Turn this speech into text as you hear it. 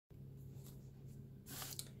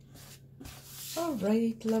All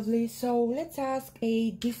right, lovely. So let's ask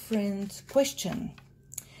a different question.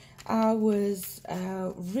 I was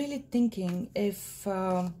really thinking if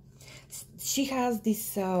she has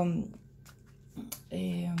this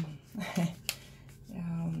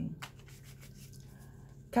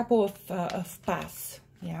couple of paths,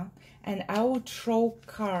 yeah, and I would throw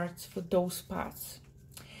cards for those paths.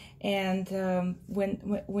 And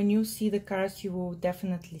when you see the cards, you will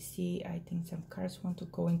definitely see, I think some cards want to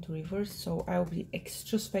go into reverse, so I will be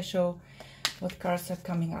extra special what cards are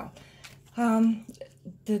coming out.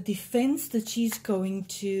 The defense that she's going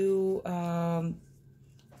to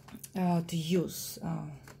use.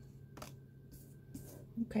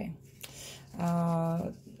 Okay.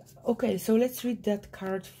 Okay, so let's read that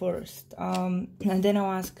card first, and then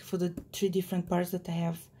I'll ask for the 3 different parts that I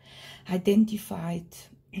have identified.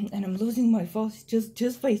 And I'm losing my voice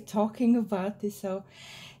just by talking about this, so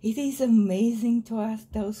it is amazing to ask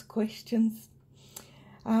those questions.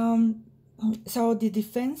 So the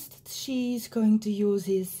defense that she's going to use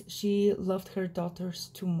is she loved her daughters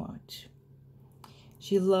too much.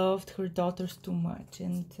 She loved her daughters too much,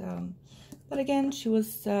 and but again, she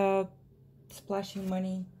was splashing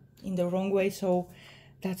money in the wrong way, so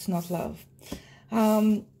that's not love.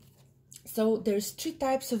 So there's 3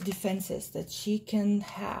 types of defenses that she can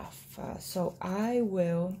have. So I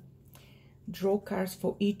will draw cards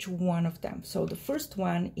for each one of them. So the first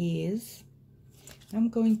one is, I'm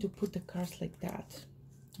going to put the cards like that.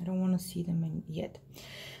 I don't want to see them yet.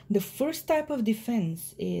 The first type of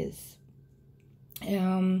defense is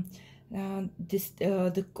the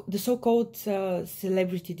so-called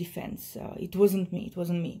celebrity defense. It wasn't me. It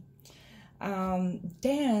wasn't me.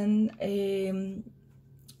 Then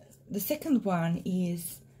the second one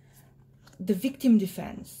is the victim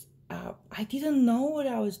defense. I didn't know what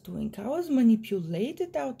I was doing. I was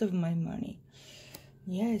manipulated out of my money.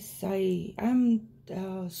 Yes, I'm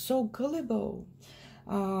so gullible.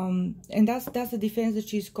 And that's the defense that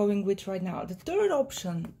she's going with right now. The third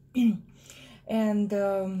option, and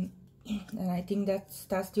I think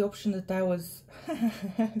that's the option that I was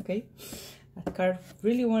okay. That card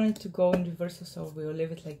really wanted to go in reversal, so we'll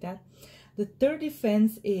leave it like that. The third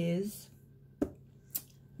defense is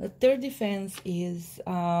the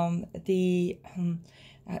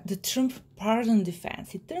Trump pardon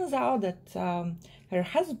defense. It turns out that her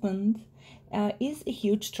husband is a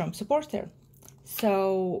huge Trump supporter.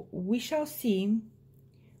 So we shall see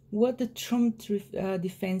what the Trump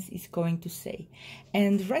defense is going to say.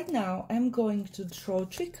 And right now I'm going to draw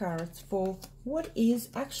 3 cards for what is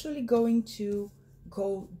actually going to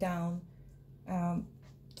go down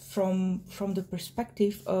from the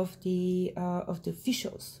perspective of the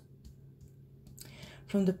officials.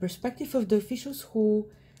 From the perspective of the officials who,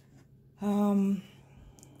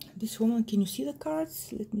 this woman, can you see the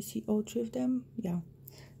cards? Let me see all 3 of them. Yeah.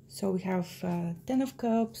 So we have 10 of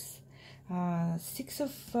Cups, 6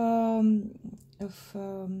 of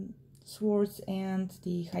Swords, and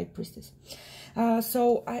the High Priestess.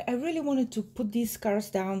 So I really wanted to put these cards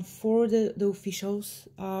down for the officials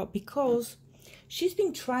because she's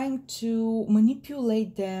been trying to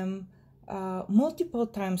manipulate them multiple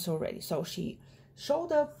times already. So she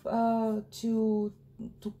showed up to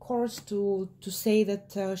court to say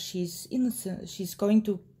that she's innocent. She's going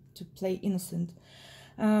to play innocent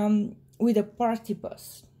with a party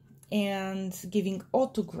bus and giving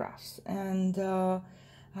autographs and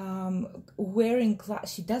wearing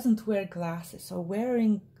she doesn't wear glasses, so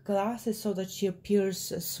wearing glasses so that she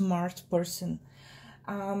appears a smart person.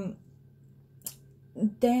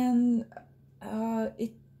 Then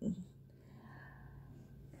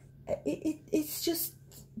it's just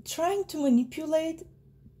trying to manipulate,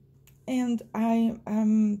 and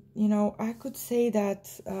I'm you know, I could say that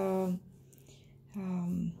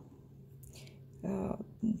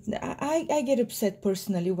I get upset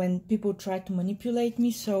personally when people try to manipulate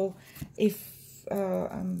me. So if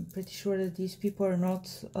I'm pretty sure that these people are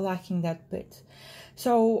not lacking that bit.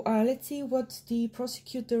 So let's see what the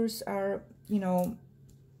prosecutors are, you know,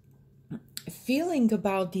 feeling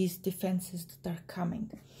about these defenses that are coming.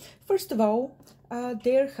 First of all,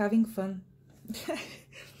 they're having fun.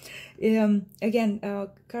 Again,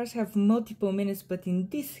 cards have multiple meanings, but in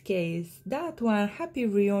this case, that one, Happy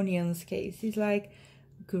Reunions case, is like,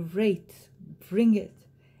 great, bring it.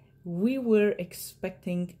 We were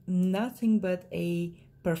expecting nothing but a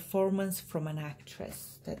performance from an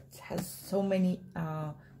actress that has so many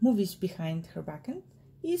movies behind her back and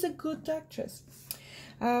is a good actress.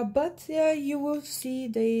 But you will see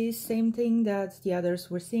the same thing that the others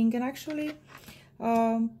were seeing, and actually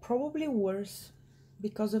probably worse.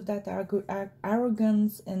 because of that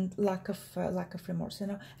arrogance and lack of remorse.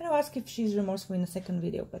 And I'll ask if she's remorseful in the second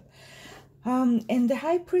video. But and the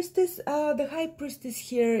high priestess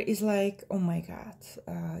here is like, oh my God,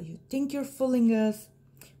 you think you're fooling us,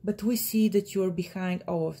 but we see that you're behind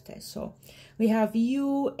all of this. So we have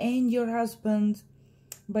you and your husband,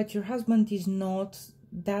 but your husband is not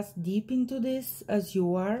that deep into this as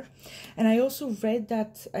you are. And I also read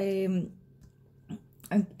that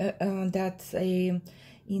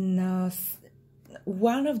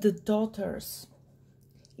one of the daughters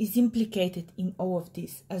is implicated in all of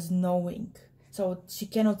this as knowing. So she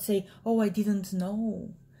cannot say, oh, I didn't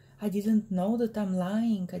know. I didn't know that I'm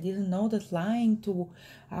lying. I didn't know that lying to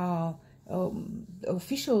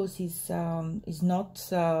officials is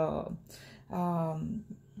not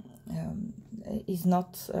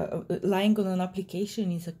lying on an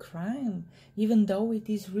application is a crime, even though it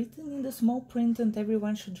is written in the small print and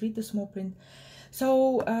everyone should read the small print.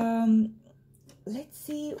 So let's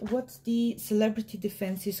see what the celebrity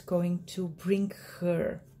defense is going to bring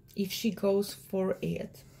her if she goes for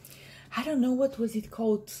it. I don't know, what was it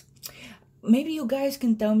called? Maybe you guys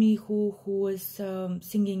can tell me who was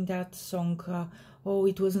singing that song. Oh,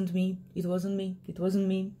 it wasn't me, it wasn't me, it wasn't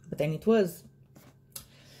me, but then it was.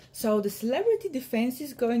 So the celebrity defense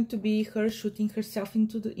is going to be her shooting herself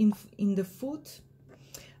into in the foot.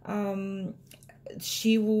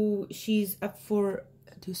 She's up for,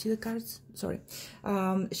 do you see the cards? Sorry.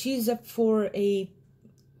 She's up for a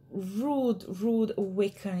rude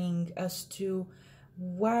awakening as to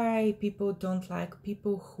why people don't like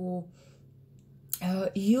people who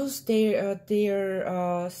use their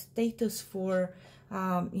status for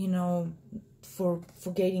you know, for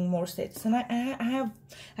getting more status. And I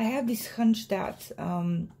have this hunch that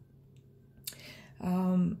oh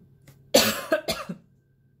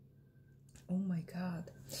my God.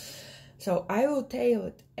 So I will tell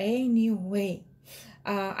it anyway.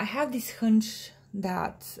 I have this hunch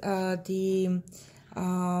that the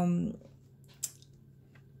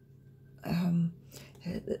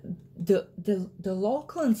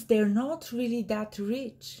Loughlins, they're not really that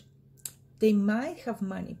rich. They might have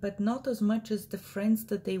money, but not as much as the friends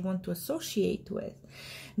that they want to associate with.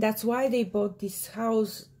 That's why they bought this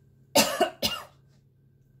house. Oh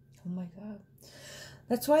my God.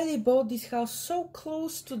 That's why they bought this house so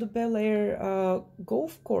close to the Bel Air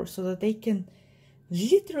golf course, so that they can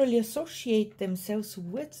literally associate themselves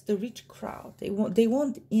with the rich crowd. They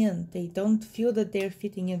want in. They don't feel that they're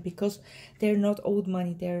fitting in because they're not owed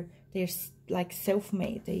money. They're like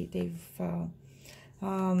self-made. They've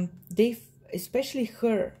especially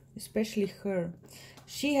her.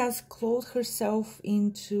 She has clothed herself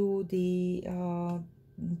into the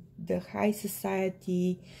high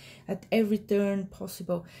society at every turn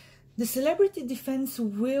possible. The celebrity defense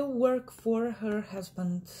will work for her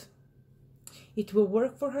husband. It will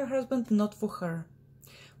work for her husband, not for her.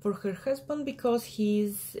 For her husband, because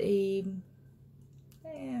he's a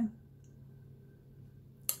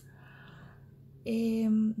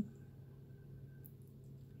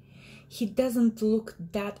he doesn't look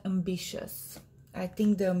that ambitious. I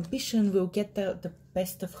think the ambition will get the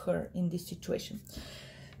best of her in this situation.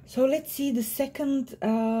 So let's see the second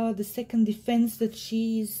defense that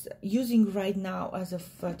she's using right now as of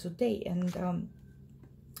today. And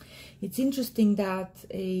it's interesting that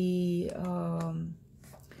do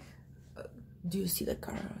you see the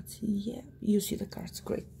cards? Yeah, you see the cards,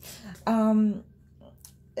 great.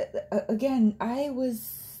 Again, I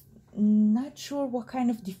was not sure what kind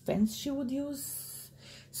of defense she would use.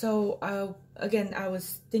 So again, I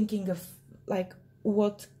was thinking of like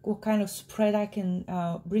what kind of spread I can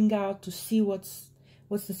bring out to see what's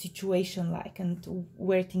the situation like and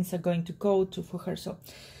where things are going to go to for her. So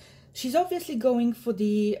she's obviously going for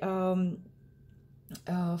the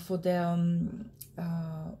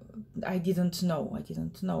I didn't know,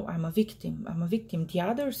 I'm a victim, the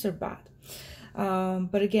others are bad.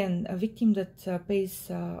 But again, a victim that pays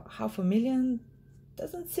 $500,000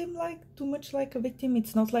 doesn't seem like too much like a victim.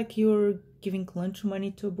 It's not like you're giving lunch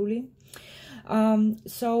money to a bully.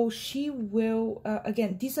 So she will,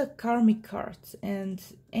 again, these are karmic cards, and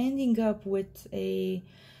ending up with a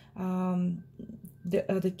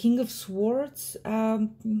the King of Swords.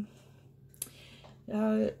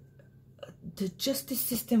 The justice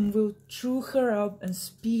system will chew her up and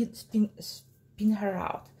spin her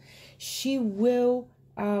out. She will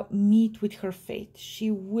meet with her fate. She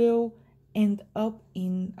will end up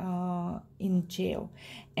in jail,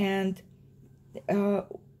 and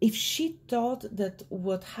if she thought that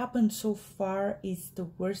what happened so far is the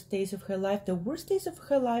worst days of her life, the worst days of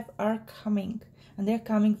her life are coming, and they're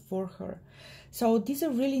coming for her. So these are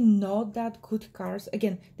really not that good cards.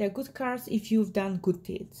 Again, they're good cards if you've done good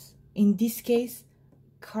deeds. In this case,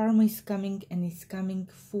 karma is coming, and it's coming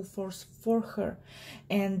full force for her.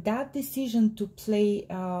 And that decision to play,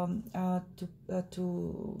 to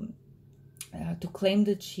claim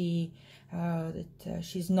that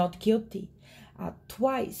she's not guilty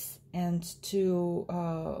twice, and to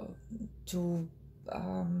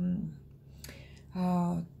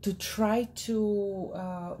try to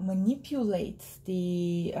manipulate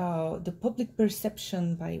the public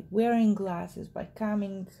perception by wearing glasses, by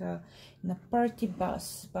coming in a party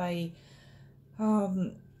bus, by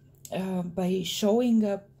showing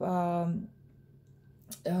up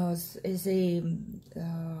as a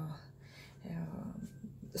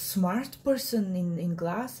smart person in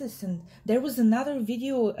glasses. And there was another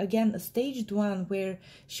video, again a staged one, where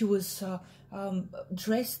she was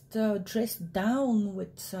dressed down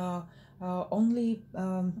with only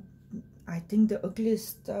I think the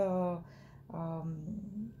ugliest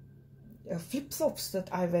flip-flops that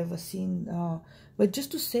I've ever seen, but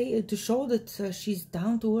just to show that she's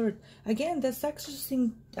down to earth. Again, that's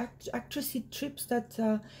actressy trips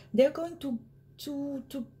that they're going to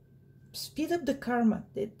speed up the karma.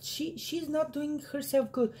 That she's not doing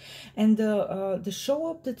herself good. And the show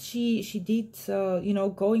up that she did, you know,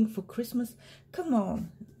 going for Christmas, come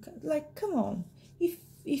on, like, come on.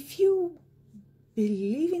 If you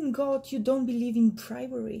believe in God, you don't believe in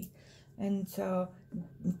bribery and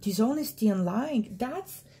dishonesty and lying.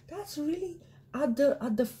 That's really at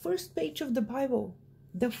the first page of the Bible,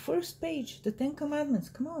 the first page, the 10 Commandments.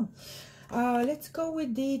 Come on. Let's go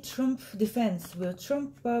with the Trump defense. Will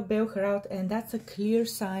Trump bail her out? And that's a clear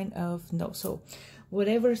sign of no. So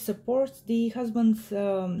whatever support the husband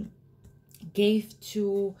gave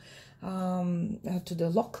to the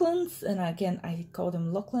Loughlins, and again I call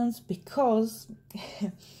them Loughlins because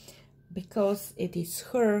because it is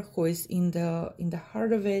her who is in the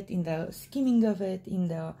heart of it, in the scheming of it, in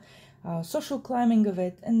the social climbing of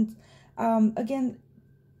it. And again,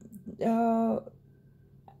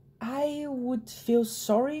 I would feel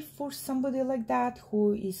sorry for somebody like that,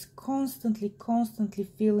 who is constantly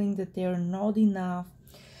feeling that they are not enough,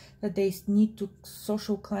 that they need to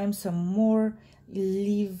social climb some more,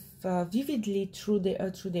 live vividly through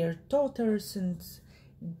their daughters, and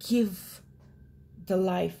give the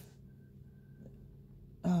life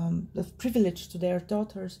of privilege to their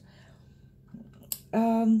daughters.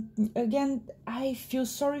 Again, I feel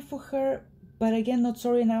sorry for her, but again, not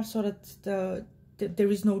sorry enough so that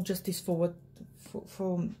there is no justice for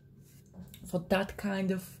that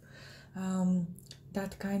kind of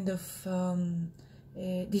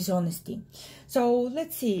dishonesty. So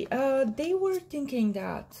let's see. They were thinking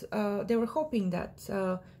that they were hoping that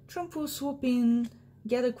Trump will swoop in,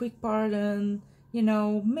 get a quick pardon, you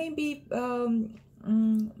know, maybe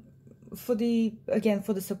for the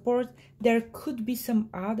support. There could be some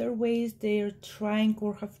other ways they're trying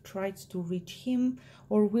or have tried to reach him,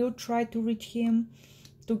 or will try to reach him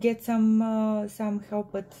to get some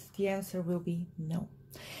help, but the answer will be no.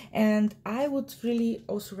 And I would really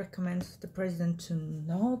also recommend the president to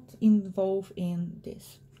not involve in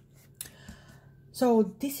this.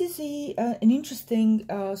 So this is an interesting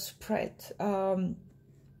spread. The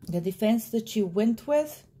defense that she went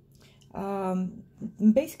with,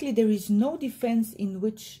 basically there is no defense in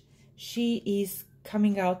which she is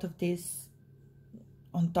coming out of this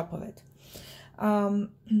on top of it.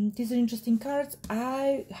 These are interesting cards.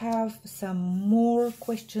 I have some more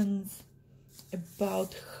questions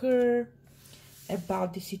about her,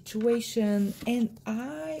 about the situation, and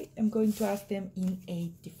I am going to ask them in a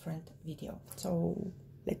different video. So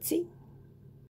let's see.